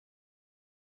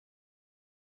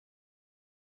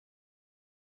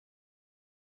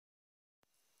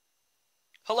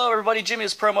Hello everybody,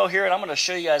 Jimmy's Promo here, and I'm going to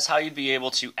show you guys how you'd be able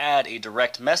to add a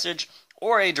direct message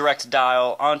or a direct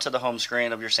dial onto the home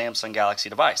screen of your Samsung Galaxy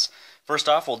device. First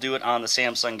off, we'll do it on the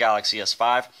Samsung Galaxy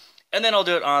S5, and then I'll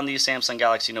do it on the Samsung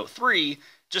Galaxy Note 3,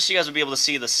 just so you guys will be able to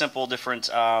see the simple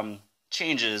different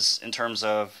changes in terms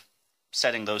of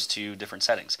setting those two different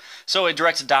settings. So a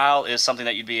direct dial is something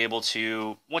that you'd be able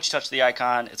to, once you touch the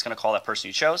icon, it's going to call that person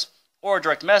you chose. Or a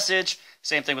direct message,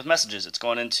 same thing with messages. It's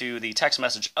going into the text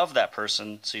message of that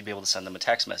person, so you'd be able to send them a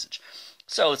text message.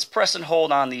 So let's press and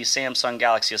hold on the Samsung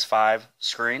Galaxy S5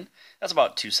 screen. That's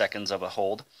about 2 seconds of a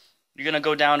hold. You're going to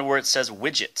go down to where it says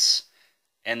widgets.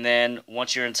 And then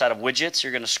once you're inside of widgets,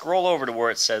 you're going to scroll over to where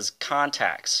it says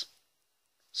contacts.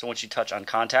 So once you touch on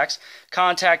contacts,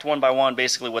 contact one by one,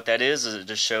 basically what that is it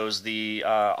just shows the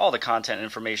all the content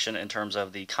information in terms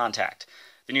of the contact.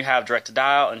 Then you have direct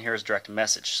dial, and here's direct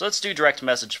message. So let's do direct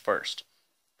message first.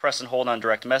 Press and hold on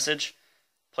direct message,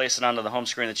 place it onto the home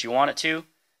screen that you want it to,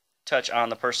 touch on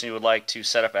the person you would like to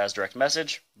set up as direct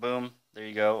message, boom, there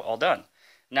you go, all done.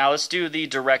 Now let's do the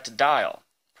direct dial.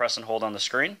 Press and hold on the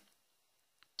screen,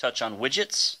 touch on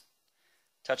widgets,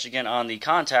 touch again on the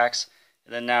contacts,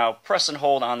 and then now press and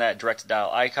hold on that direct dial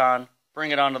icon,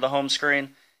 bring it onto the home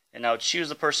screen, and now choose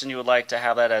the person you would like to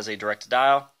have that as a direct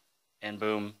dial, and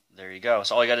boom, there you go.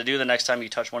 So all you got to do the next time you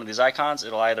touch one of these icons,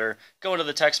 it'll either go into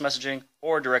the text messaging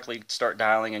or directly start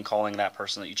dialing and calling that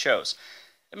person that you chose.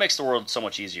 It makes the world so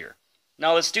much easier.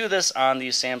 Now let's do this on the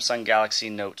Samsung Galaxy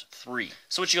Note 3.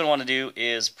 So what you're going to want to do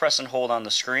is press and hold on the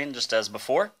screen just as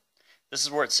before. This is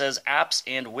where it says apps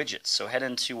and widgets. So head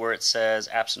into where it says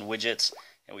apps and widgets.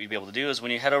 And what you'll be able to do is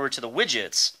when you head over to the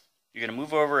widgets, you're going to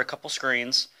move over a couple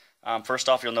screens. First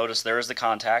off, you'll notice there is the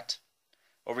contact.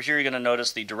 Over here, you're going to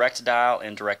notice the direct dial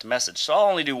and direct message. So I'll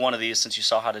only do one of these since you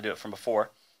saw how to do it from before.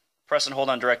 Press and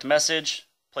hold on direct message,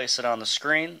 place it on the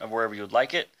screen of wherever you would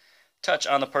like it, touch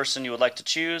on the person you would like to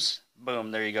choose,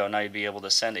 boom, there you go. Now you'd be able to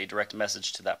send a direct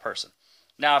message to that person.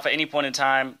 Now, if at any point in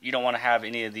time you don't want to have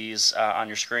any of these on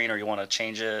your screen or you want to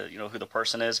change it, who the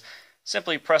person is,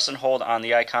 simply press and hold on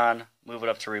the icon, move it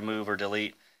up to remove or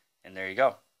delete, and there you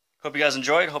go. Hope you guys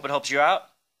enjoyed. Hope it helps you out.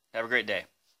 Have a great day.